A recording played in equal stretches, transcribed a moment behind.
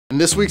In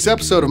this week's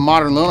episode of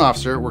Modern Loan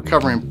Officer, we're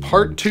covering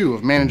part 2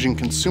 of managing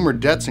consumer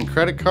debts and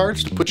credit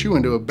cards to put you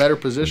into a better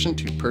position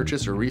to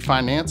purchase or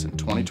refinance in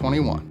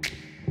 2021.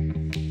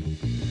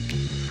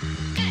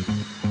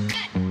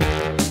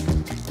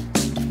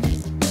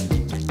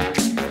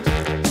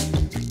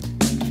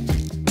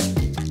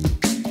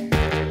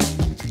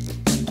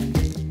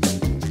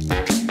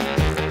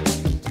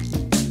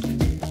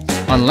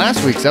 On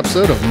last week's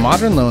episode of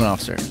Modern Loan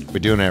Officer. We're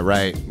doing it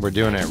right. We're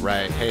doing it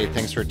right. Hey,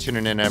 thanks for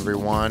tuning in,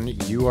 everyone.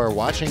 You are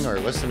watching or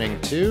listening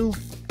to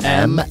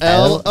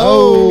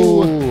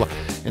MLO.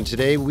 And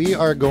today we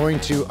are going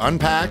to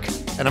unpack,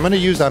 and I'm going to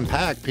use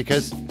unpack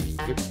because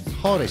it's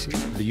holiday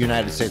season. The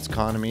United States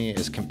economy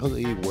is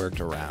completely worked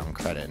around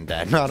credit and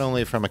debt, not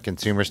only from a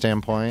consumer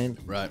standpoint,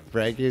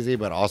 right, easy,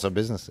 but also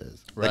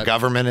businesses, right, the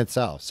government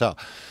itself. So,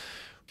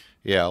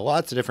 yeah,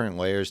 lots of different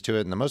layers to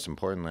it. And the most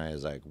important thing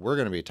is, like, we're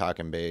going to be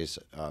talking base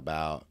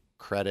about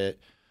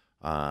credit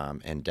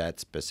and debt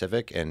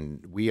specific.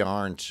 And we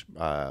aren't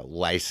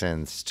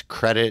licensed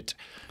credit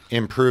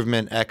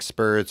improvement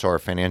experts or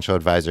financial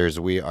advisors.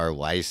 We are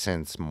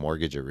licensed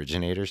mortgage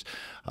originators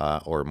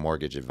or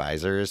mortgage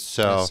advisors.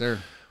 So yes, sir.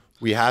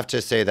 We have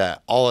to say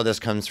that all of this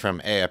comes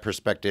from a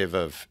perspective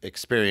of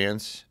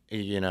experience,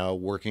 you know,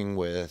 working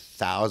with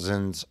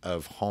thousands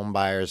of home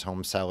buyers,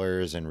 home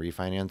sellers, and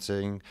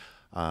refinancing.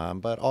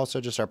 But also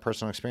just our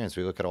personal experience.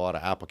 We look at a lot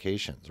of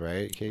applications,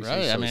 right? Casey?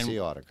 Right. So I mean, we see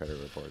a lot of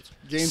credit reports.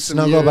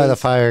 Snuggle by the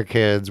fire,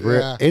 kids.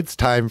 Yeah. It's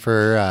time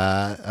for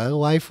a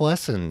life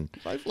lesson.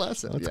 Life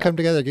lesson. Let's come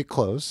together. Get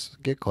close.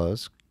 Get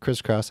close.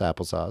 Crisscross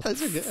applesauce.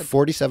 Those are good.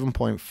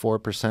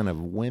 47.4%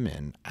 of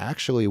women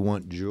actually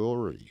want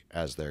jewelry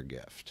as their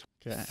gift.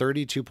 Okay.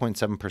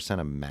 32.7%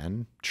 of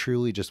men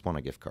truly just want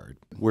a gift card.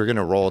 We're going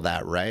to roll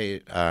that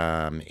right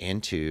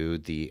into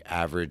the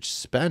average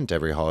spent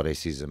every holiday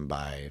season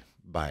by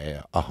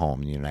a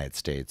home in the United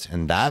States.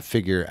 And that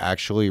figure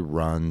actually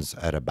runs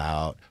at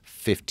about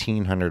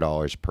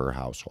 $1,500 per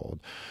household.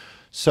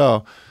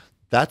 So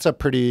that's a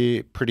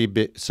pretty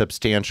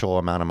substantial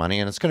amount of money.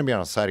 And it's going to be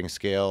on a sliding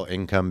scale,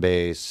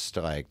 income-based.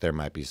 Like, there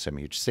might be some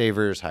huge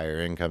savers,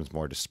 higher incomes,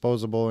 more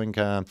disposable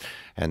income,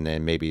 and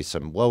then maybe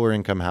some lower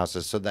income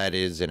houses. So that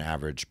is an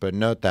average. But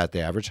note that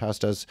the average house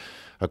does,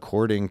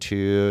 according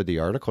to the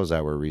articles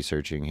that we're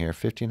researching here,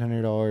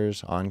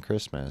 $1,500 on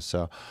Christmas.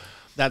 So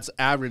that's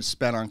average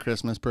spent on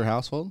Christmas per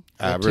household?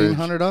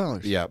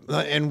 $1,500. Yeah.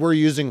 And we're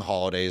using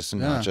holidays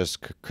and not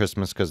just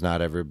Christmas, because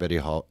not everybody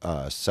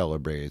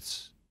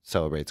celebrates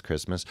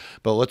Christmas.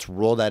 But let's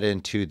roll that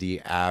into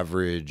the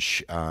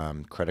average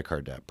credit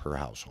card debt per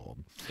household.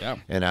 Yeah.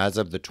 And as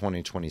of the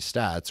 2020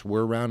 stats,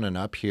 we're rounding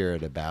up here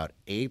at about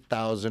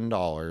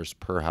 $8,000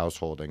 per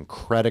household in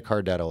credit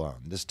card debt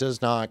alone. This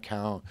does not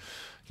count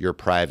your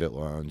private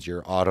loans,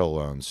 your auto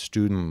loans,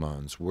 student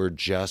loans. We're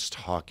just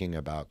talking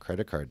about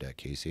credit card debt,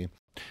 Casey.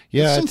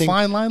 Yeah, some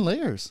fine line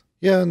layers.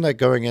 Yeah, and like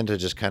going into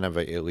just kind of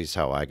at least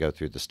how I go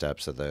through the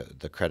steps of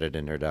the credit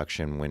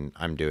introduction when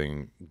I'm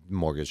doing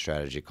mortgage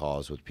strategy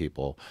calls with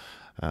people.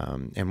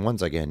 And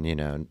once again, you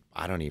know,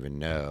 I don't even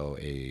know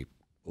a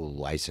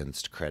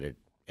licensed credit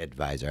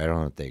advisor. I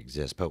don't know if they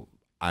exist, but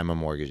I'm a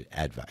mortgage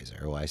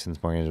advisor, a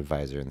licensed mortgage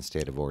advisor in the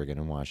state of Oregon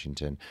and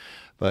Washington.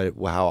 But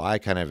how I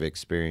kind of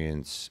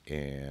experience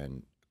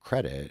in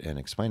credit and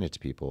explain it to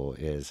people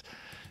is,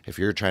 if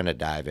you're trying to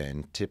dive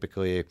in,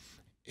 typically,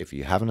 if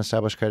you haven't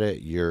established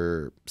credit,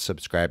 you're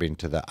subscribing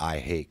to the I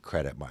hate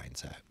credit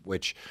mindset,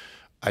 which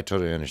I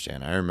totally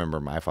understand. I remember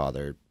my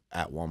father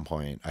at one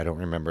point, I don't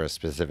remember a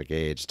specific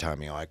age, telling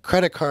me, like,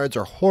 credit cards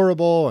are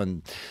horrible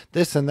and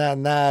this and that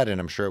and that. And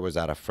I'm sure it was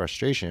out of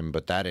frustration,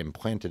 but that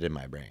implanted in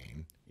my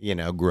brain, you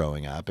know,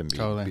 growing up and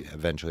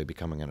eventually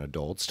becoming an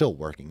adult, still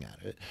working at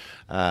it.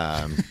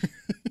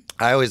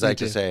 I always like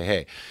to say,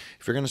 hey,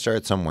 if you're going to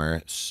start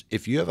somewhere,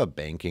 if you have a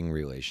banking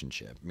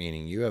relationship,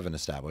 meaning you have an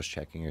established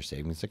checking or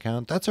savings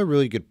account, that's a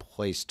really good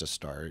place to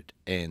start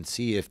and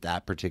see if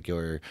that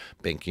particular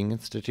banking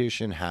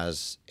institution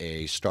has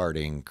a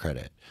starting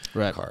credit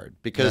card.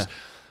 Because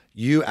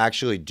you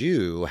actually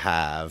do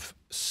have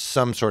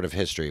some sort of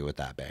history with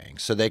that bank.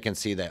 So they can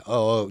see that,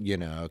 oh, you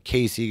know,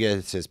 Casey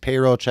gets his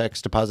payroll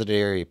checks deposited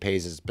here, he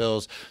pays his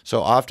bills.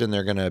 So often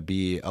they're going to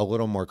be a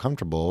little more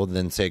comfortable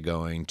than, say,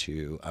 going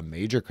to a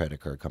major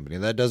credit card company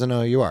that doesn't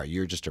know who you are.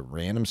 You're just a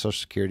random social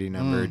security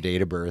number,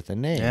 date of birth,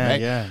 and name,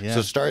 right? Yeah.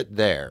 So start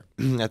there.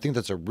 I think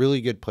that's a really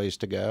good place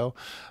to go,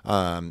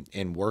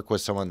 and work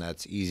with someone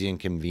that's easy and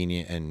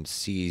convenient and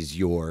sees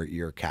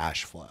your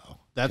cash flow.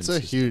 That's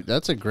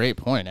a great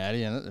point,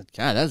 Addie. And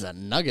God, that's a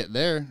nugget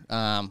there.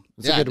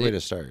 It's a good way to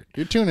start.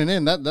 You're tuning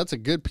in. That's a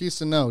good piece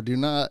to know. Do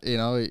not, you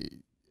know,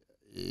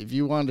 if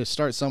you want to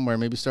start somewhere,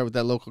 maybe start with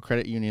that local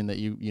credit union that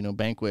you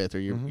bank with, or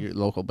your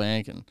local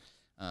bank,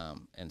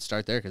 and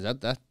start there,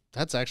 because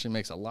that's actually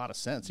makes a lot of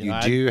sense. You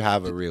do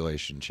have a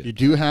relationship. You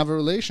do have a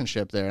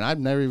relationship there, and I've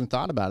never even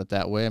thought about it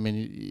that way. I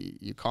mean,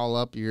 you call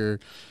up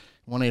your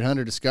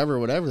 1-800-DISCOVER or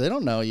whatever. They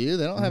don't know you.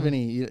 They don't have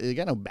any. You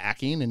got no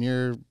backing, and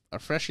you're a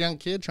fresh young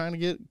kid trying to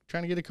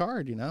get a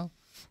card. You know.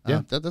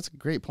 Yeah, that's a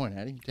great point,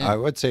 Addie. Damn. I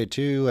would say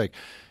too, like,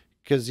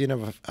 because, you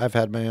know, I've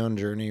had my own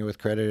journey with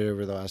credit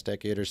over the last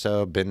decade or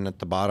so, been at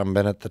the bottom,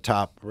 been at the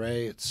top,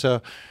 right?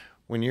 So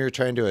when you're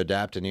trying to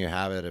adapt a new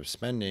habit of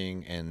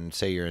spending and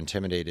say you're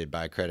intimidated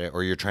by credit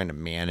or you're trying to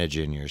manage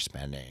in your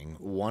spending,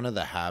 one of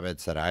the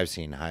habits that I've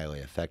seen highly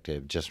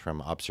effective just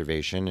from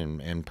observation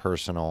and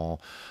personal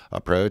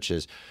approach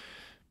is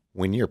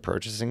when you're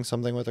purchasing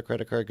something with a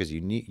credit card, because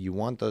you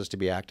want those to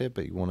be active,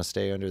 but you want to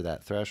stay under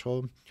that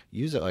threshold,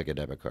 use it like a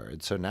debit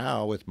card. So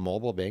now with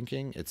mobile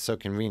banking, it's so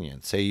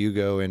convenient. Say you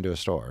go into a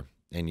store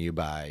and you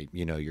buy,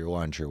 you know, your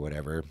lunch or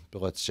whatever,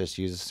 but let's just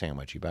use a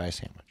sandwich. You buy a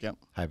sandwich. Yep.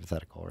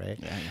 Hypothetical, right?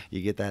 Yeah.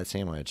 You get that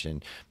sandwich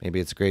and maybe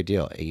it's a great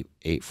deal,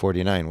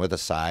 $8.49 with a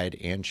side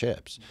and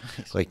chips.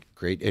 Nice. Like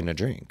great in a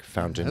drink,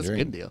 fountain That's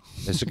drink. a good deal.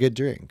 It's a good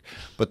drink.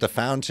 But the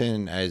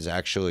fountain is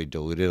actually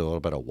diluted a little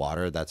bit of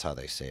water. That's how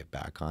they save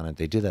back on it.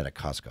 They do that at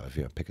Costco if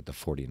you pick up the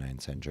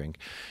 49-cent drink.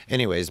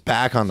 Anyways,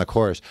 back on the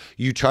course.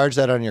 You charge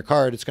that on your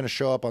card, it's going to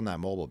show up on that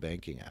mobile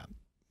banking app.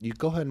 You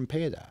go ahead and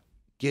pay that.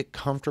 Get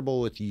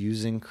comfortable with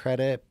using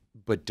credit,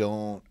 but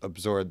don't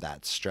absorb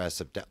that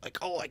stress of debt. Like,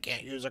 oh, I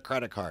can't use a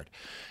credit card.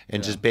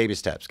 And just baby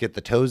steps. Get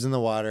the toes in the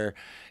water,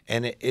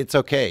 and it's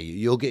okay.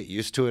 You'll get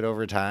used to it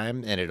over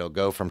time, and it'll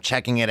go from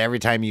checking it every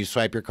time you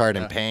swipe your card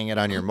and paying it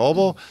on your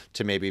mobile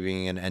to maybe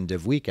being an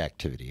end-of-week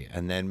activity,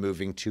 and then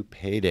moving to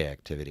payday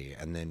activity,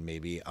 and then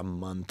maybe a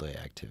monthly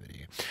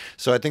activity.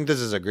 So I think this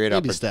is a great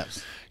Baby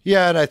steps.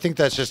 Yeah, and I think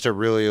that's just a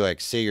really, like,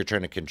 say you're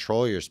trying to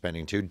control your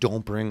spending too.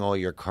 Don't bring all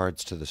your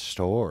cards to the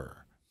store.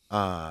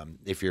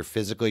 If you're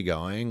physically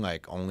going,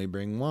 like only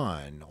bring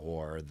one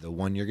or the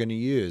one you're going to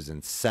use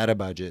and set a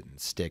budget and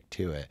stick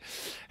to it.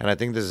 And I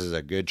think this is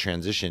a good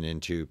transition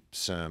into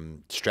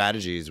some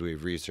strategies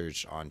we've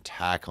researched on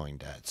tackling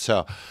debt.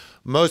 So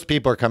most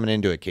people are coming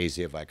into it,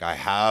 Casey, of like, I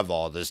have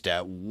all this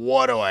debt.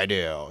 What do I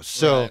do?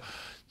 So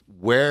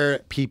where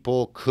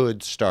people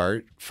could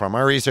start from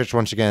our research,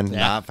 once again,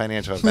 not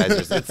financial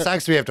advisors. It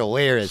sucks we have to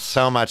layer it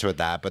so much with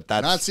that, but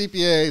that's not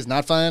CPAs,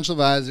 not financial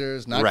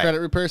advisors, not credit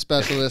repair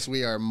specialists.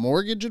 We are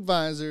mortgage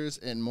advisors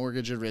and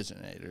mortgage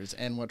originators.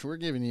 And what we're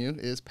giving you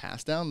is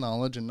passed down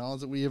knowledge and knowledge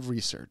that we have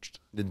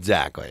researched.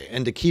 Exactly.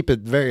 And to keep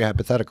it very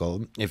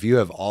hypothetical, if you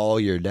have all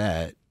your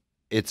debt,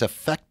 it's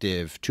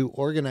effective to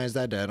organize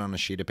that debt on a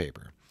sheet of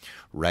paper.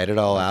 Write it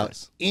all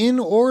out in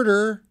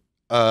order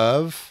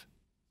of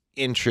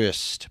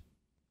interest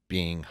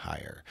being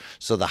higher.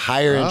 So the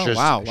higher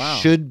interest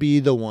should be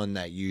the one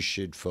that you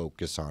should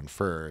focus on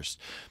first.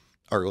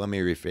 Or let me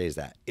rephrase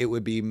that. It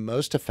would be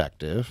most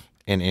effective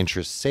in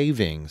interest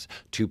savings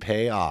to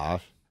pay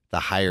off the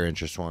higher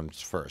interest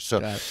ones first. So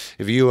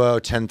if you owe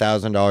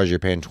 $10,000, you're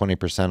paying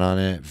 20% on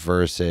it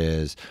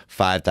versus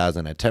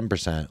 $5,000 at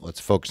 10%. Let's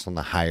focus on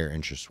the higher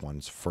interest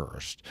ones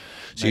first.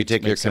 So you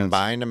take your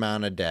combined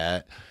amount of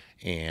debt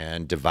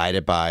and divide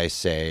it by,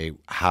 say,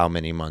 how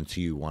many months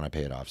you want to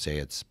pay it off. Say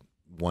it's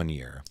 1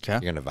 year. You're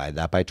going to divide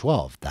that by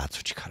 12. That's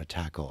what you got to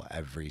tackle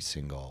every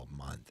single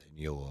month, and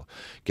you'll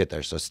get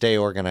there. So stay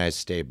organized,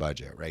 stay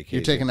budget, right, Casey?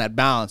 You're taking that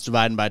balance,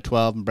 dividing by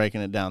 12 and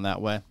breaking it down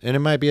that way. And it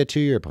might be a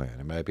 2-year plan.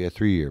 It might be a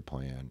 3-year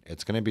plan.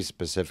 It's going to be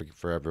specific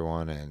for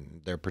everyone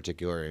and their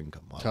particular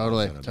income level.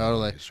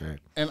 Totally. Right.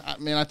 And I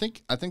mean, I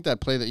think that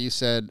play that you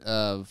said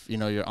of, you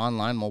know, your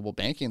online mobile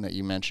banking that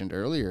you mentioned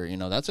earlier, you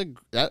know, that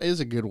is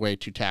a good way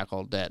to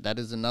tackle debt. That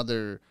is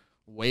another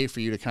way for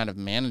you to kind of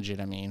manage it.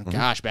 I mean,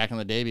 gosh, back in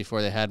the day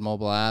before they had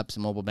mobile apps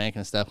and mobile banking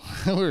and stuff,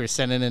 we were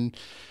sending in,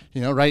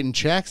 you know, writing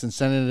checks and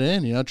sending it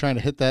in, you know, trying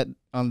to hit that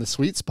on the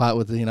sweet spot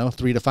with, you know,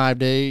 3 to 5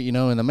 day, you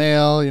know, in the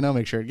mail, you know,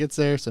 make sure it gets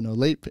there. So no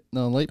late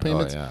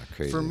payments. Oh, yeah,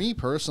 crazy. For me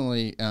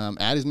personally,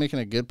 Addie's making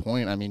a good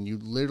point. I mean,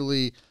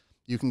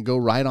 you can go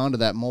right onto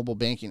that mobile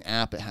banking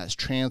app. It has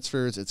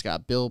transfers. It's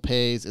got bill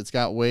pays. It's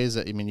got ways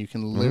that, I mean, you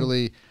can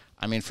literally,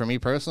 I mean, for me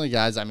personally,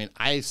 guys, I mean,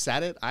 I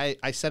set it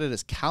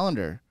as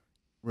calendar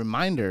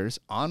reminders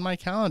on my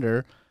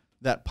calendar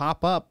that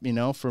pop up, you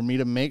know, for me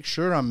to make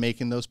sure I'm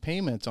making those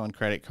payments on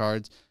credit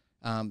cards,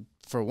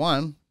 for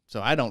one,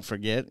 so I don't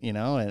forget, you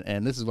know,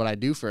 and this is what I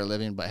do for a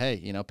living, but hey,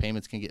 you know,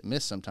 payments can get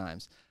missed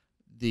sometimes.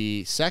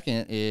 The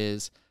second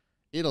is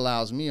it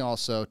allows me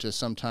also to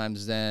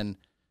sometimes then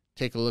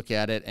take a look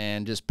at it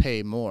and just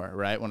pay more,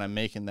 right, when I'm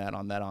making that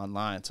on that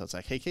online. So it's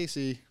like, hey,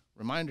 Casey,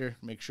 reminder,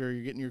 make sure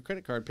you're getting your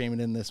credit card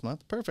payment in this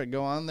month. Perfect.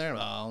 Go on there.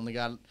 Well, I only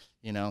got,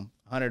 you know,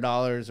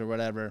 $100 or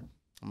whatever.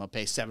 I'm going to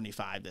pay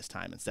 $75 this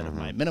time instead of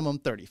my minimum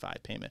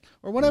 $35 payment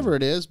or whatever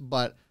it is.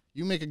 But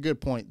you make a good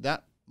point.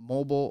 That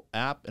mobile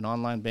app and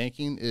online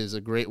banking is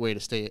a great way to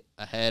stay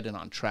ahead and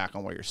on track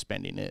on where your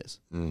spending is.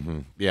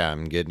 Yeah,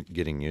 I'm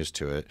getting used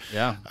to it.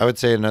 Yeah. I would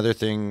say another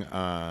thing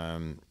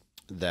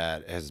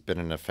that has been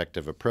an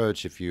effective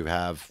approach, if you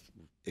have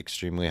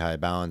extremely high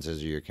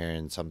balances or you're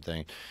carrying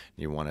something,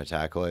 you want to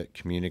tackle it,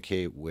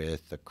 communicate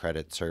with the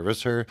credit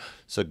servicer.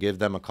 So give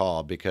them a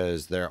call,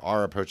 because there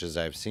are approaches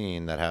I've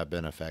seen that have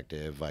been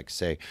effective. Like,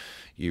 say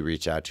you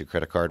reach out to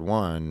credit card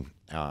one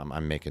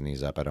I'm making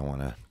these up. I don't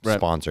want to Right.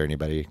 sponsor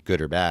anybody,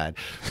 good or bad.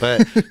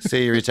 But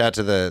say you reach out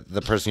to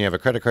the person you have a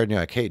credit card and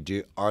you're like, hey,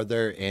 are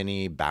there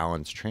any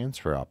balance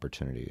transfer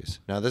opportunities?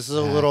 Now, this is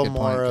a little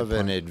more of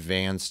an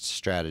advanced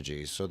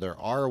strategy. So there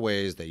are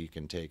ways that you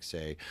can take,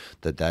 say,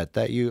 the debt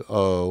that you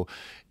owe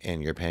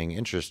and you're paying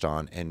interest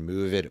on and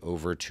move it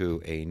over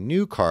to a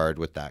new card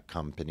with that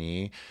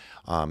company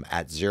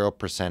at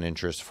 0%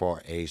 interest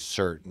for a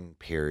certain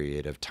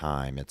period of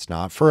time. It's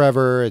not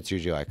forever. It's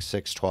usually like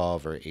 6,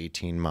 12, or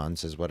 18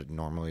 months is what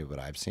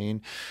I've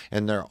seen.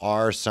 And there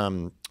are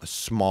some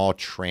small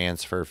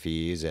transfer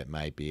fees. It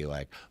might be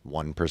like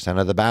 1%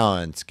 of the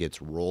balance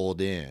gets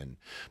rolled in.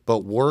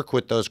 But work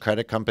with those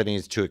credit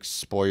companies to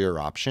explore your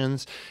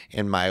options.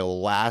 And my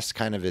last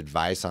kind of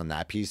advice on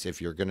that piece, if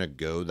you're going to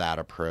go that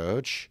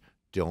approach,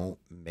 don't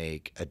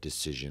make a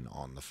decision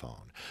on the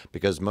phone,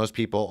 because most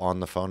people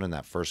on the phone in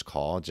that first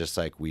call, just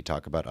like we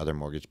talk about other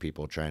mortgage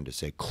people trying to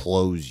say,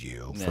 close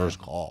you first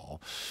call,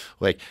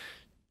 like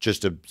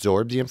just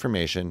absorb the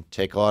information,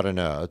 take a lot of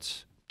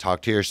notes,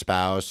 talk to your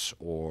spouse,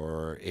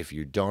 or if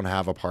you don't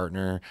have a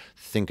partner,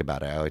 think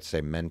about it. I would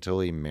say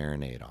mentally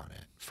marinate on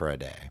it for a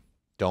day.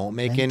 Don't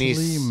make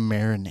Mentally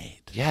marinate.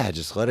 Yeah,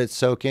 just let it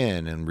soak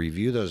in and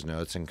review those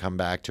notes and come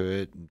back to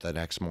it the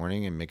next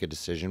morning and make a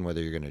decision whether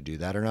you're going to do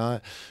that or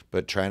not.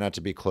 But try not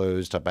to be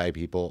closed up by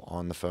people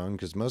on the phone,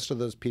 because most of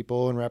those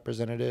people and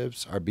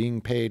representatives are being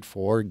paid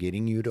for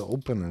getting you to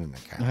open an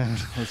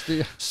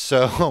account.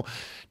 So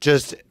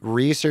just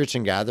research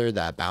and gather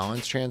that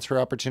balance transfer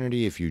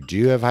opportunity. If you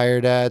do have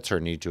higher debts or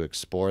need to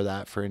explore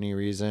that for any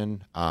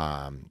reason,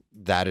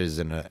 that is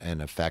an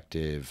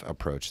effective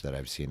approach that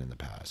I've seen in the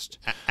past.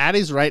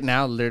 Addie's right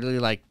now literally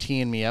like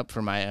teeing me up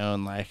for my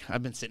own. Like,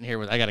 I've been sitting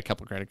here I got a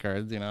couple credit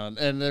cards,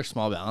 and they're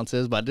small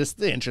balances, but just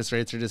the interest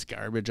rates are just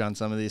garbage on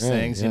some of these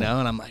things, and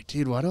I'm like,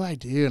 dude, what do I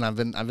do? And I've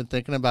been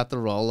thinking about the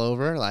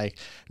rollover. Like,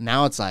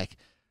 now it's like,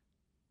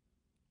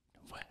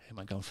 am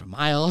I going for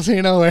miles?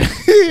 You know,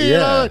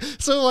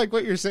 so like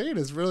what you're saying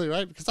is really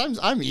right, because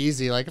I'm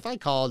easy. Like if I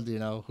called,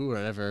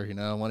 whoever,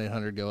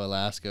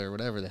 1-800-GO-ALASKA or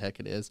whatever the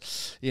heck it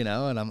is, and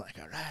I'm like,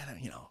 all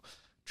right,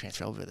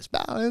 transfer over this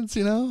balance,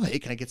 hey,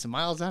 can I get some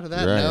miles out of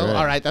that? Right, no. right.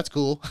 All right, that's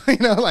cool.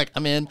 Like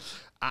I'm in.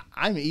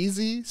 I'm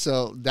easy,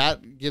 so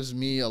that gives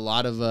me a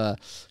lot of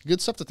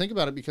good stuff to think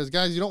about it, because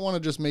guys, you don't want to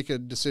just make a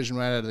decision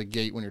right out of the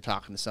gate when you're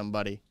talking to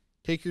somebody.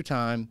 Take your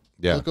time,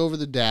 look over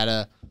the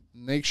data,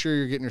 make sure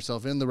you're getting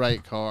yourself in the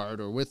right card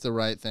or with the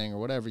right thing or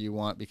whatever you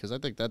want, because I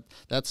think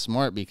that's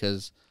smart,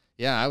 because,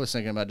 I was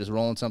thinking about just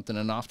rolling something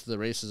and off to the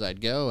races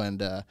I'd go,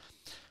 and it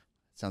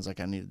sounds like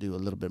I need to do a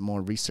little bit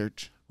more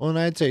research. Well, and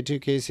I'd say too,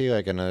 Casey,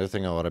 like another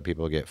thing a lot of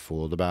people get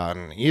fooled about,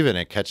 and even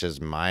it catches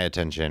my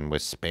attention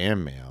with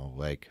spam mail,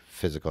 like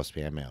physical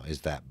spam mail,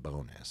 is that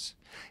bonus.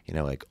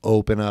 Like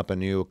open up a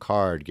new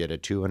card, get a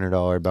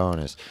 $200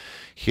 bonus.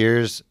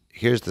 Here's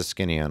the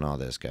skinny on all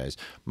this, guys.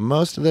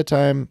 Most of the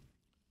time,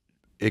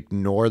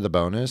 ignore the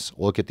bonus.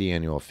 Look at the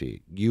annual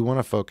fee. You want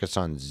to focus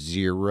on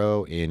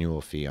 0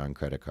 annual fee on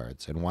credit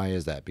cards. And why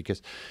is that?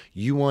 Because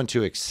you want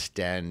to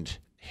extend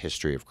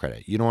history of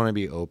credit. You don't want to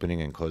be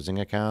opening and closing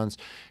accounts.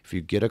 If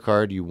you get a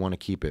card, you want to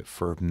keep it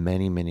for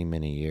many, many,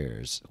 many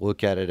years.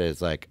 Look at it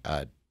as like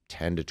a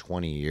 10 to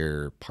 20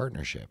 year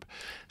partnership.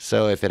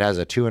 So if it has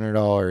a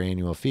 $200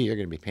 annual fee, you're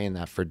going to be paying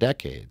that for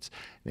decades.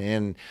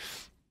 And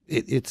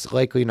it's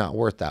likely not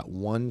worth that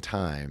one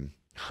time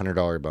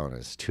 $100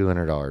 bonus,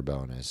 $200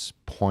 bonus,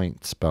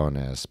 points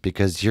bonus,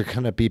 because you're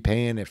going to be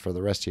paying it for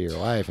the rest of your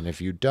life. And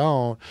if you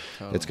don't,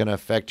 it's going to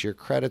affect your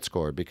credit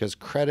score, because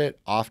credit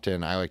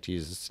often, I like to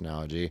use this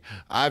analogy,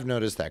 I've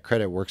noticed that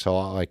credit works a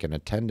lot like an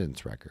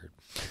attendance record.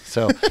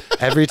 So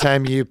every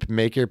time you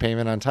make your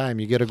payment on time,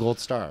 you get a gold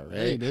star, right?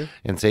 Yeah, you do.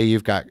 And say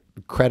you've got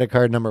credit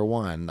card number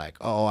 1, like,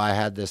 oh, I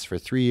had this for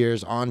 3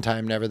 years, on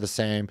time, never the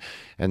same,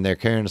 and they're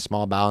carrying a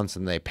small balance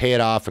and they pay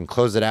it off and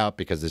close it out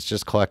because it's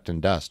just collecting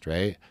dust,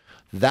 right?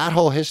 That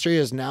whole history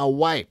is now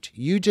wiped.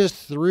 You just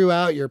threw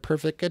out your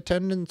perfect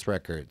attendance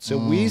record. So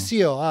we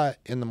see a lot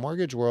in the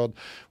mortgage world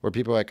where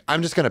people are like,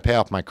 I'm just going to pay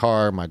off my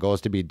car. My goal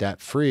is to be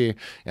debt free.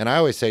 And I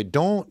always say,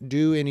 don't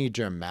do any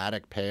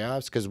dramatic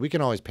payoffs, because we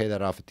can always pay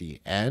that off at the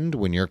end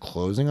when you're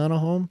closing on a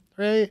home,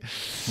 right?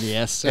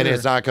 Yes, sir. And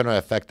it's not going to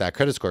affect that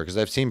credit score, because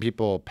I've seen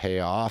people pay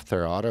off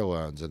their auto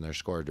loans and their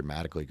score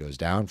dramatically goes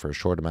down for a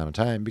short amount of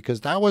time because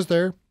that was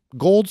their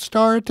gold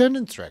star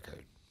attendance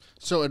record.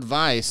 So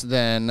advice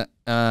then,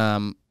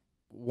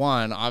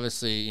 one,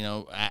 obviously,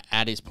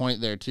 Addie's point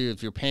there too,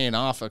 if you're paying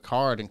off a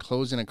card and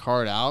closing a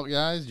card out,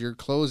 guys, you're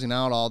closing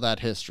out all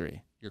that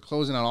history. You're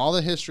closing out all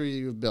the history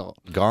you've built.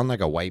 Gone like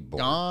a whiteboard.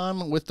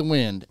 Gone with the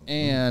wind.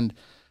 And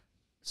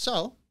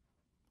so,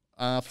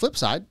 flip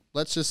side,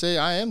 let's just say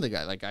I am the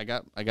guy. Like I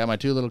got my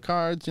 2 little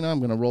cards, I'm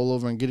going to roll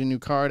over and get a new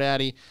card,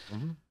 Addie.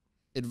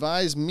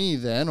 Advise me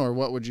then, or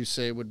what would you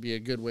say would be a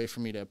good way for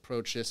me to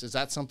approach this? Is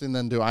that something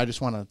then, do I just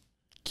want to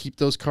keep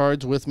those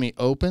cards with me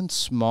open,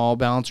 small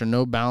balance or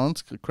no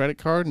balance credit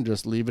card, and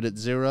just leave it at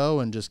 0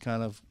 and just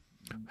kind of?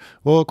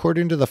 Well,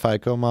 according to the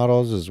FICO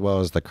models, as well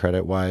as the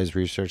CreditWise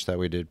research that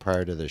we did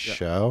prior to the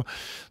show,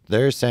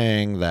 they're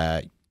saying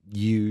that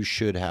you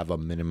should have a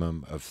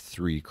minimum of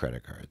 3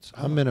 credit cards,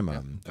 a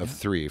minimum of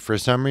 3. For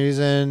some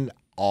reason,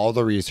 all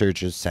the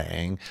research is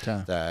saying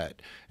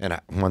that, and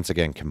once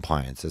again,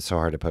 compliance. It's so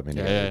hard to put me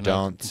together.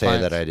 Don't say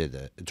that I did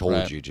that. I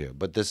told you to.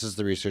 But this is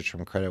the research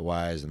from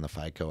CreditWise and the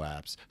FICO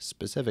apps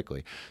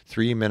specifically.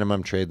 3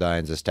 minimum trade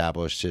lines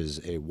establishes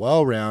a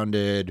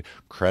well-rounded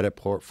credit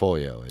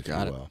portfolio, if you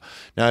will.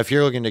 Now, if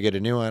you're looking to get a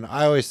new one,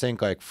 I always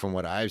think, like, from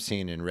what I've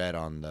seen and read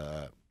on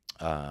the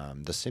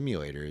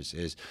simulators,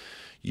 is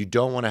you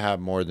don't want to have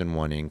more than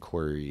 1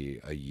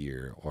 inquiry a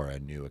year or a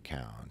new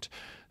account.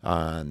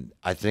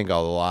 I think a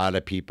lot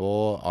of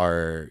people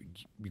are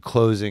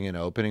closing and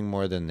opening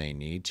more than they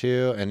need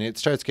to, and it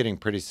starts getting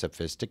pretty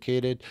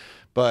sophisticated.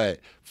 But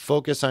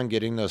focus on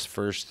getting those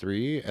first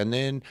 3, and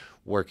then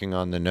working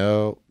on the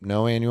no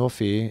annual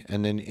fee,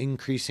 and then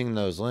increasing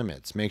those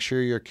limits. Make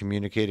sure you're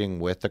communicating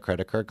with the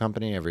credit card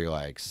company every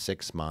like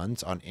 6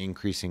 months on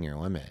increasing your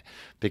limit,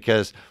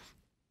 because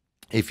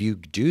if you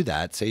do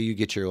that, say you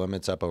get your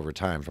limits up over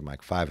time from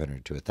like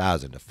 500 to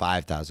 1,000 to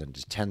 5,000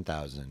 to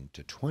 10,000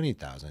 to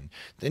 20,000,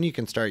 then you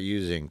can start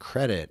using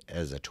credit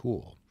as a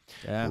tool,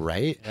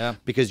 right? Yeah.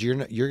 Because you're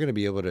going to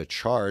be able to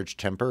charge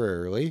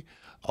temporarily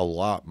a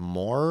lot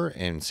more,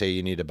 and say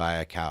you need to buy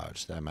a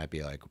couch that might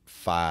be like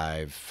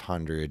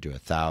 500 to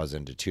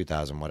 1,000 to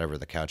 2,000, whatever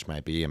the couch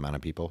might be, amount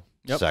of people.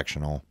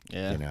 Sectional,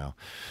 you know,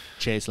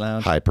 Chase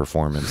Lounge, high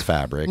performance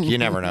fabric. You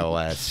never know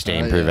what.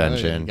 Stain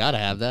prevention. Gotta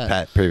have that.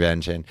 Pet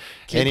prevention.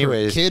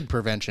 Kid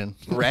prevention.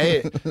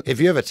 Right. If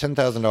you have a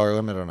 $10,000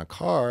 limit on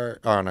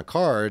a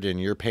card, and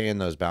you're paying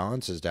those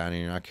balances down,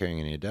 and you're not carrying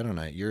any debt on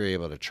it, you're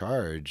able to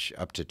charge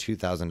up to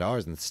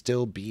 $2,000 and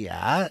still be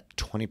at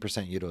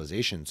 20%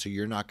 utilization. So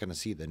you're not going to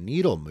see the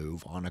needle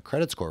move on a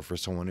credit score for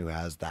someone who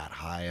has that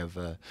high of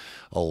a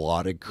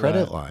allotted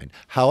credit line.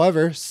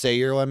 However, say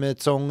your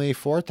limit's only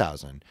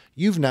 $4,000.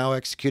 You've now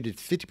executed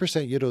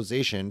 50%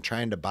 utilization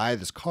trying to buy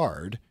this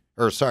card,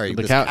 this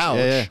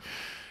couch.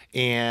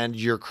 And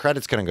your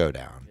credit's going to go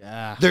down.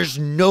 There's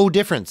no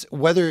difference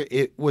whether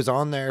it was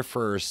on there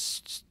for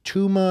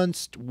 2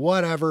 months,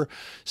 whatever,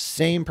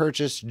 same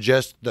purchase,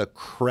 just the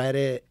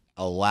credit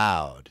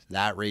allowed.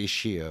 That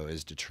ratio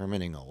is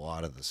determining a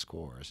lot of the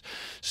scores.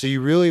 So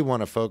you really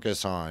want to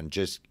focus on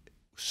just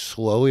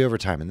slowly over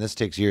time, and this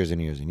takes years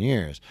and years and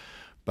years,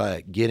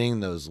 but getting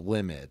those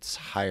limits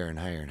higher and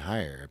higher and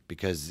higher,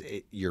 because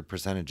your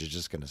percentage is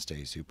just going to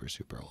stay super,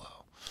 super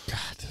low.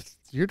 God,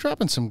 you're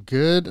dropping some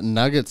good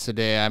nuggets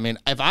today. I mean,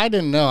 if I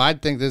didn't know,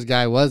 I'd think this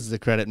guy was the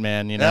credit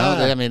man, you know?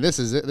 I mean, this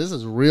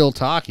is real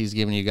talk. He's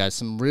giving you guys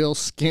some real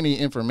skinny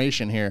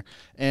information here.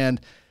 And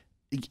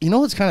you know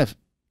what's kind of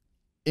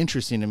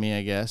interesting to me,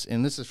 I guess,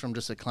 and this is from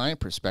just a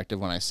client perspective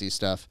when I see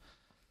stuff.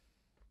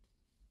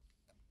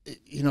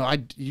 You know,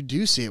 you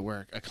do see it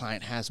where a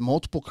client has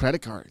multiple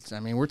credit cards. I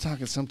mean, we're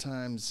talking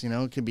sometimes, you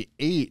know, it could be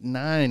 8,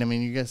 9. I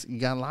mean, you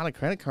got a lot of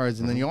credit cards,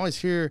 and then you always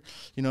hear,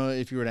 you know,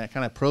 if you were to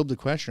kind of probe the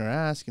question or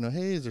ask, you know,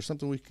 hey, is there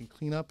something we can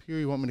clean up here?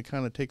 You want me to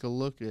kind of take a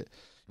look at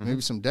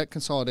maybe some debt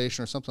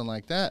consolidation or something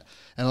like that?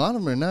 And a lot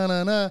of them are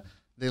no.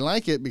 They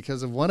like it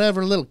because of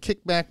whatever little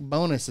kickback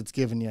bonus it's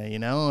giving you, you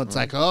know? It's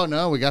like, oh,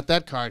 no, we got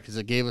that card because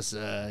it gave us,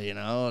 you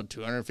know,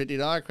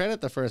 $250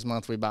 credit the first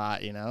month we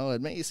bought, you know, at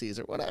Macy's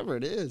or whatever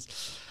it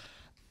is.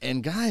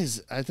 And,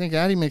 guys, I think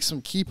Addie makes some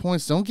key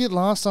points. Don't get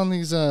lost on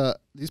these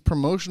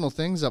promotional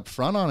things up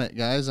front on it,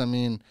 guys. I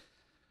mean,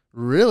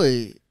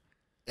 really,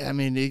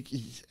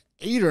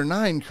 8 or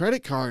 9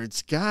 credit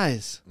cards,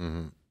 guys.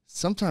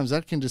 Sometimes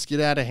that can just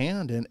get out of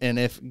hand. And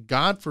if,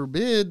 God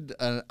forbid,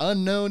 an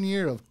unknown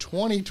year of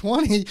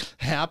 2020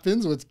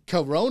 happens with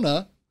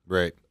Corona,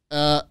 right?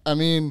 I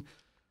mean,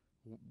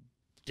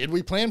 did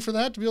we plan for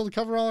that to be able to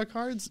cover all our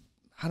cards?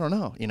 I don't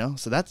know, you know?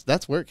 So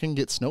that's where it can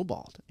get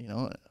snowballed, you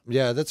know?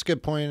 Yeah, that's a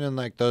good point. And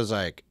like those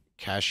like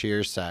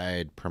cashier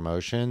side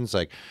promotions,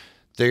 like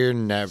they're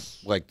never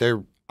like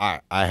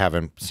I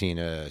haven't seen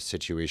a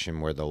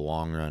situation where the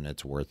long run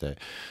it's worth it.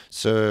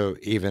 So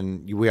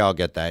even we all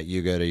get that.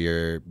 You go to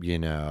your, you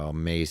know,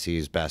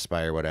 Macy's, Best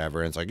Buy or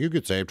whatever, and it's like you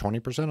could save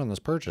 20% on this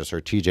purchase,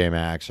 or TJ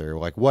Maxx or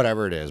like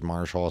whatever it is,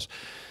 Marshalls.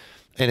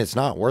 And it's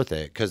not worth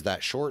it because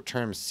that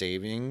short-term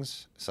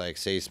savings, it's like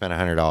say you spent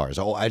 $100.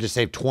 Oh, I just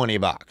saved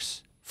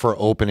 $20 for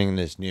opening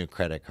this new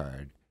credit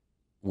card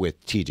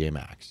with TJ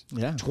Maxx.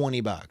 Yeah.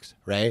 $20,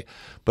 right?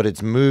 But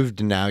it's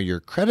moved now your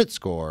credit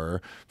score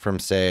from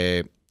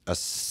say a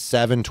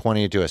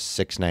 720 to a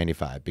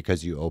 695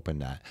 because you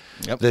opened that.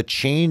 Yep. The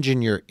change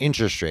in your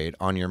interest rate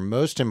on your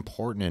most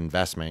important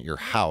investment, your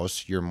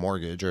house, your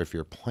mortgage, or if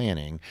you're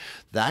planning,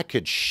 that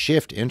could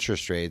shift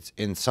interest rates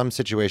in some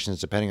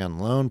situations depending on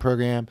loan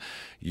program,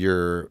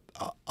 your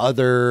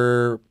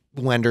other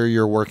lender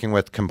you're working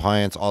with,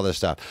 compliance, all this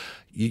stuff.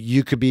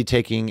 you could be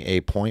taking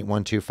a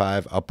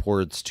 0.125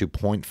 upwards to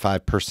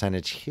 0.5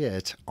 percentage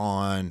hit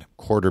on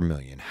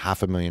 $250,000,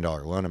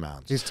 $500,000 loan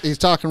amounts. He's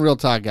talking real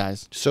talk,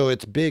 guys. So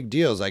it's big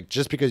deals. Like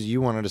just because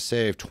you wanted to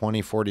save $20,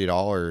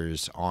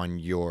 $40 on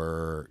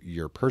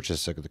your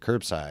purchase of the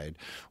curbside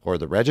or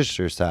the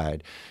register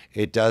side,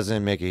 it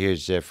doesn't make a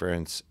huge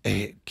difference.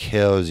 It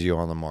kills you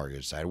on the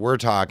mortgage side. We're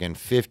talking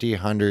 $50,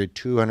 $100,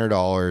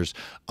 $200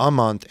 a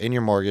month in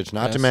your mortgage,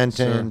 not to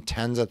mention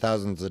tens of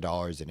thousands of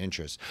dollars in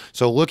interest.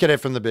 So look at it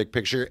from the big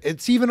picture.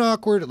 It's even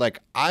awkward. Like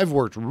I've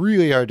worked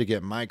really hard to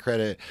get my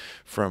credit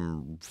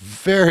from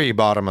very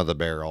bottom of the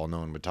barrel. No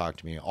one would talk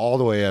to me all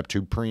the way up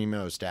to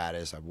primo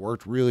status. I've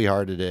worked really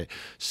hard at it.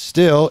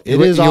 Still,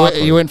 it is awkward.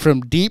 You went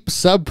from deep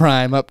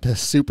subprime up to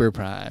super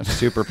prime.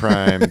 Super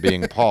prime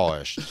being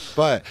polished.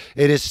 But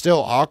it is still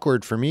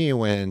awkward for me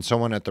when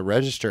someone at the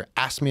register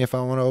asks me if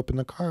I want to open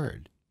the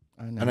card.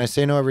 And I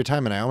say no every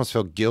time, and I almost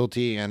feel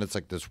guilty, and it's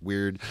like this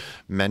weird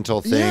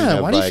mental thing. Yeah,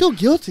 why do you feel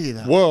guilty,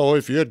 though? Well,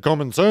 if you had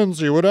common sense,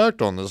 you would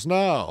act on this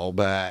now.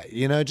 But,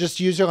 you know,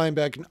 just use your line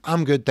back.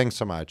 I'm good, thanks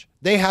so much.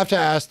 They have to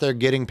ask. They're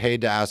getting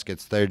paid to ask.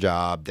 It's their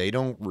job. They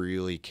don't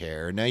really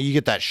care. Now you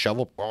get that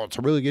shovel. Oh, it's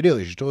a really good deal.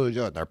 You should totally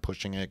do it. They're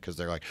pushing it because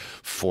they're like,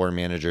 floor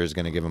manager is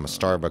going to give them a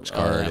Starbucks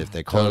card if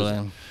they close.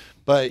 Totally.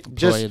 But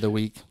just of the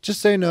week. Just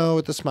say no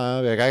with a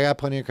smile. Like, I got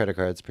plenty of credit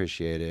cards.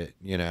 Appreciate it.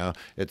 You know,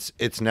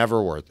 it's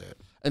never worth it.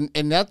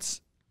 And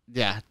that's...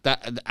 Yeah,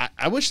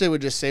 I wish they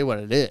would just say what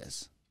it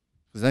is,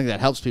 because I think that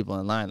helps people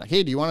in line. Like,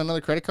 hey, do you want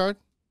another credit card?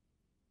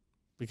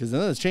 Because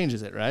then it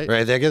changes it, right?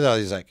 Right. They get all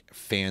these like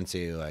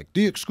fancy, like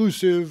the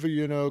exclusive,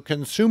 you know,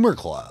 consumer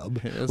club.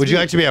 Yeah, would you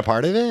like to be a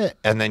part of it?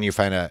 And then you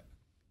find out,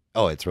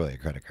 oh, it's really a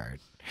credit card.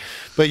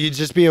 But you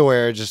just be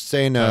aware, just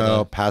say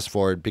no, pass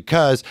forward,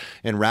 because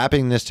in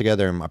wrapping this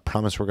together, and I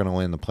promise we're going to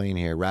land the plane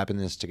here, wrapping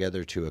this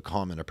together to a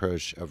common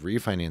approach of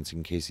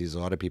refinancing cases, a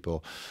lot of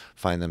people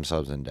find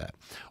themselves in debt,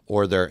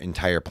 or their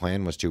entire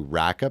plan was to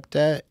rack up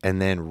debt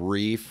and then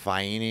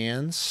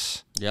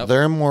refinance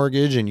their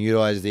mortgage and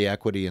utilize the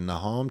equity in the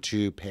home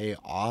to pay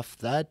off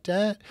that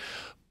debt.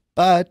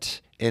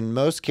 But in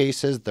most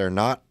cases, they're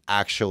not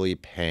actually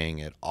paying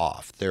it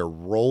off. They're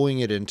rolling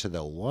it into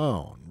the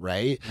loan,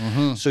 right?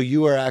 Mm-hmm. So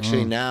you are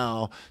actually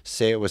now,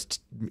 say it was,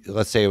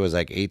 let's say it was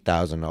like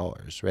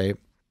 $8,000, right?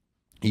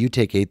 You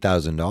take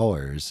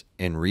 $8,000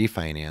 and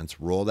refinance,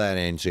 roll that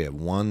in, so you have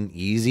one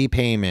easy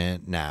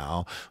payment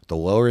now. The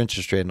lower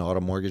interest rate, and a lot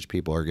of mortgage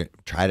people are going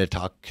to try to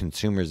talk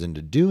consumers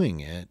into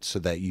doing it so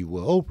that you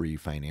will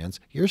refinance.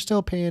 You're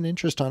still paying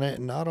interest on it,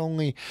 and not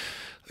only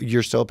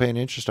you're still paying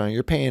interest on it,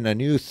 you're paying a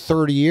new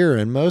 30-year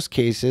in most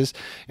cases.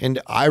 And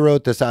I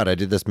wrote this out. I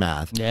did this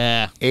math.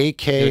 Yeah.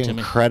 $8K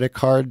in credit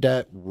card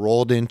debt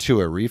rolled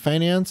into a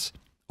refinance.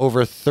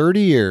 Over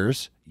 30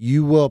 years,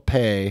 you will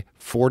pay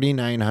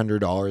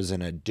 $4,900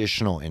 in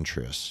additional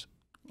interest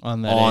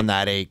on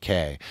that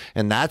 8K.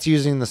 And that's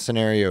using the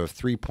scenario of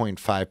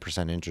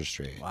 3.5% interest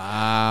rate.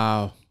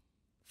 Wow.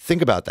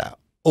 Think about that.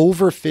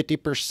 Over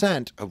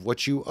 50% of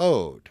what you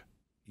owed,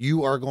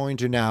 you are going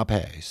to now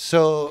pay.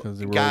 So,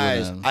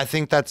 guys, I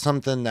think that's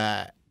something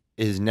that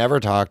is never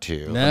talked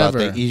to about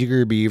the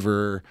eager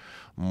beaver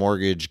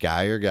mortgage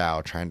guy or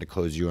gal trying to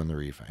close you on the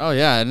refi. Oh,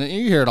 yeah, and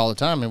you hear it all the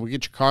time. And we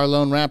get your car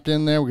loan wrapped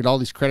in there. We get all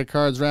these credit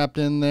cards wrapped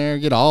in there.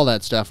 Get all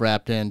that stuff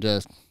wrapped in.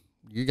 But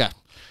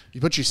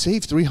you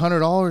save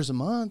 $300 a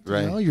month.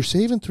 Right. You know, you're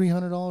saving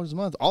 $300 a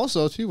month.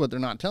 Also, too, what they're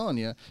not telling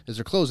you is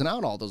they're closing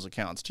out all those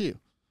accounts, too.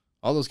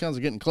 All those accounts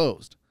are getting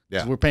closed.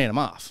 Yeah. We're paying them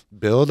off.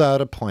 Build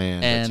out a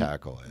plan to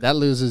tackle it. That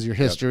loses your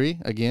history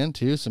again,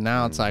 too. So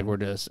now it's like we're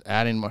just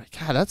adding more.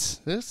 God,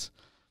 It's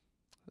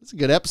a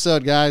good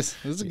episode, guys.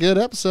 This is a good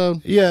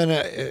episode. Yeah,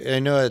 and I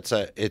know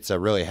it's a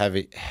really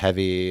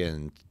heavy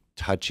and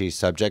touchy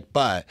subject,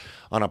 but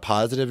on a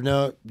positive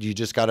note, you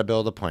just got to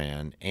build a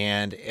plan.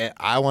 And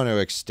I want to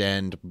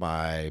extend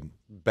my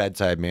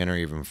bedside manner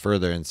even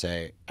further and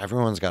say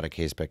everyone's got a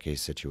case-by-case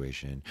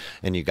situation,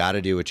 and you got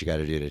to do what you got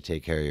to do to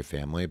take care of your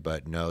family.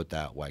 But note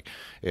that, like,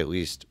 at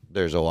least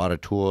there's a lot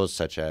of tools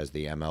such as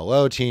the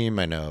MLO team.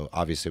 I know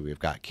obviously we've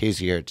got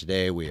Casey here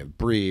today, we have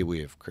Brie,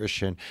 we have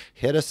Christian.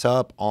 Hit us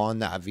up on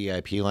that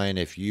VIP line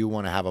if you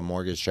want to have a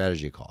mortgage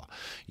strategy call.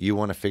 You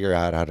want to figure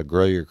out how to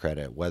grow your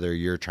credit, whether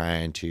you're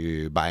trying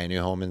to buy a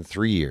new home in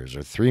 3 years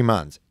or 3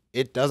 months.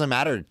 It doesn't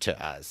matter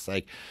to us.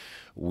 Like,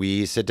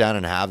 we sit down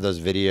and have those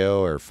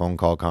video or phone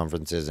call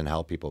conferences and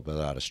help people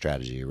build out a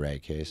strategy,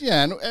 right, Case?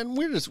 Yeah, and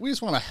we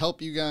just want to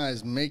help you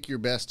guys make your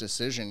best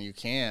decision you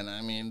can.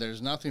 I mean,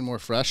 there's nothing more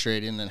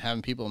frustrating than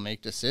having people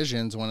make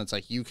decisions when it's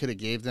like you could have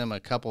gave them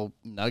a couple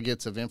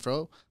nuggets of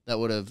info that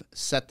would have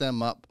set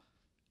them up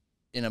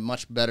in a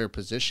much better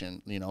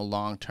position, you know,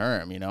 long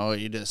term. You know,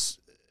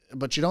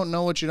 but you don't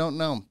know what you don't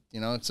know, you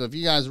know. So if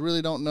you guys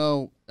really don't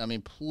know, I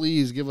mean,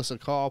 please give us a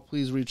call.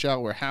 Please reach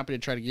out. We're happy to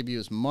try to give you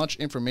as much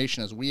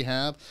information as we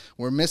have.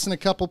 We're missing a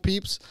couple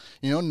peeps.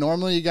 You know,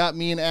 normally you got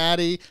me and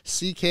Addie,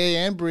 CK,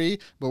 and Brie,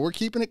 but we're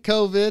keeping it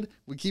COVID.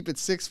 We keep it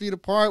 6 feet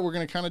apart. We're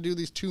going to kind of do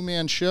these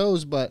two-man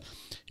shows. But,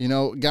 you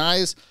know,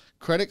 guys,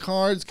 credit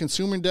cards,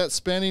 consumer debt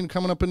spending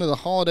coming up into the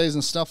holidays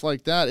and stuff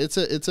like that.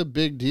 It's a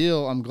big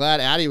deal. I'm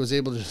glad Addie was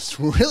able to just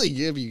really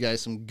give you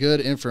guys some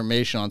good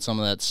information on some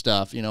of that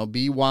stuff. You know,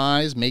 be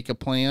wise, make a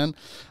plan.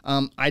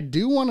 I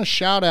do want to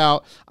shout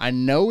out, I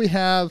know we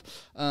have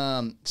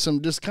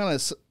some just kind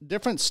of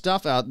different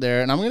stuff out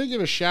there, and I'm going to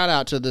give a shout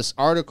out to this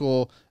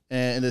article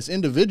and this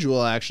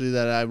individual actually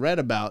that I read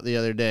about the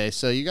other day.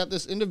 So you got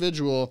this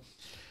individual,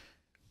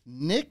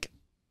 Nick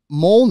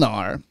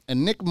Molnar,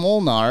 and Nick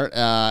Molnar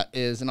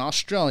is an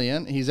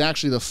Australian. He's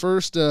actually the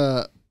first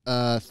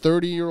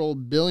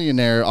 30-year-old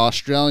billionaire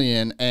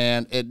Australian,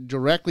 and it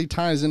directly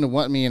ties into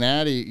what me and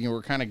Addie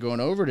were kind of going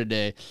over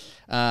today.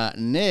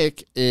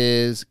 Nick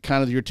is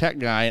kind of your tech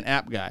guy and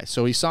app guy,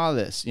 so he saw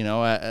this,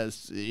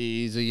 as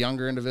he's a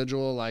younger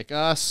individual like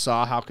us,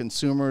 saw how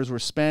consumers were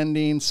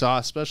spending, saw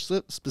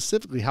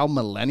specifically how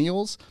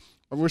millennials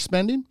were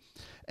spending.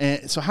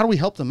 And so how do we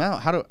help them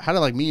out? How do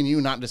like me and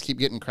you not just keep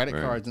getting credit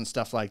cards and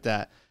stuff like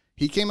that?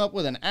 He came up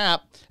with an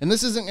app, and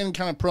this isn't any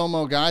kind of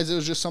promo, guys. It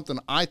was just something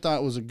I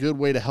thought was a good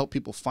way to help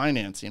people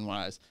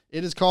financing-wise.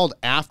 It is called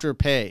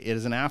Afterpay. It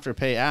is an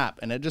Afterpay app,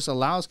 and it just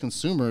allows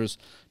consumers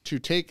to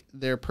take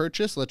their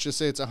purchase, let's just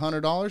say it's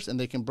 $100, and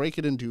they can break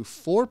it into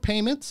 4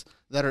 payments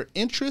that are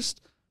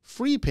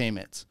interest-free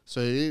payments.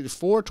 So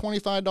 4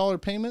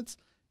 $25 payments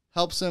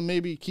helps them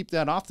maybe keep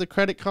that off the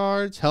credit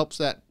cards, helps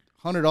that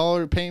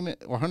 $100 payment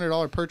or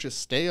 $100 purchase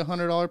stay a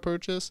 $100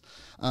 purchase.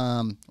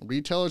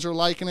 Retailers are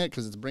liking it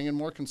because it's bringing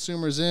more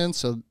consumers in,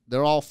 so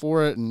they're all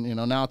for it. And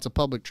now it's a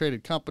public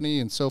traded company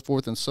and so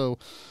forth and so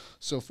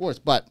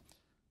forth. But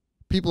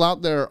people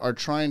out there are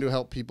trying to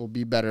help people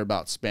be better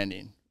about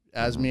spending.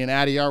 As me and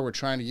Addie are, we're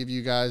trying to give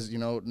you guys,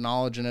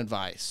 knowledge and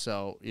advice.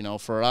 So,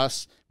 for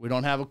us, we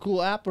don't have a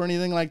cool app or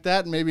anything like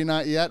that, maybe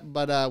not yet,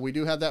 but we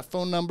do have that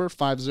phone number,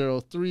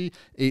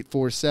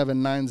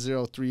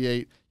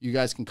 503-847-9038. You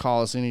guys can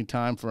call us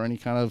anytime for any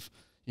kind of,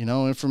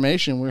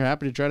 information. We're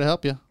happy to try to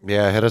help you.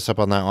 Yeah, hit us up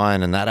on that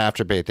line. And that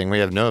Afterpay thing, we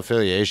have no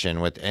affiliation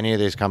with any of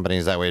these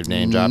companies that we've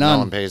named dropped. No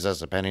one pays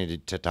us a penny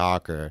to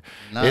talk, or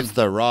it's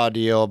the raw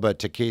deal. But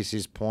to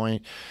Casey's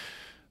point,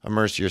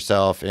 immerse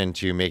yourself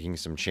into making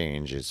some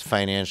changes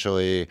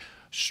financially,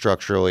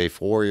 structurally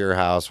for your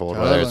household,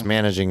 whether it's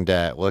managing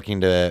debt, looking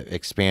to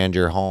expand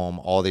your home,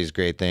 all these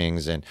great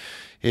things. And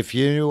if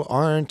you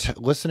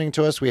aren't listening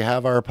to us, we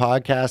have our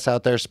podcasts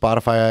out there,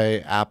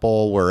 Spotify,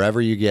 Apple, wherever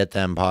you get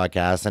them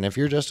podcasts. And if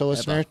you're just a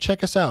listener,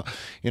 check us out.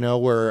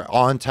 We're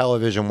on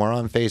television, we're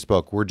on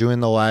Facebook, we're doing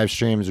the live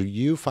streams.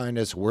 You find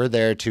us, we're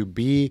there to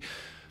be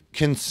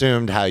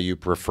consumed how you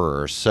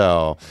prefer.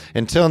 So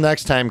until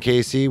next time,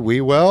 Casey,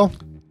 we will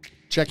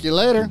check you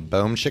later.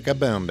 Boom, shika,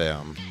 boom,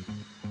 boom.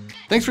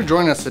 Thanks for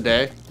joining us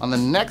today. On the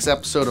next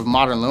episode of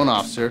Modern Loan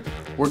Officer,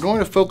 we're going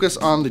to focus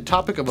on the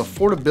topic of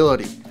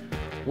affordability.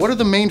 What are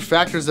the main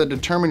factors that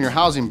determine your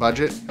housing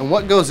budget, and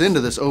what goes into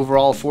this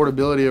overall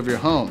affordability of your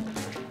home?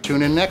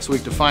 Tune in next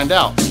week to find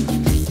out.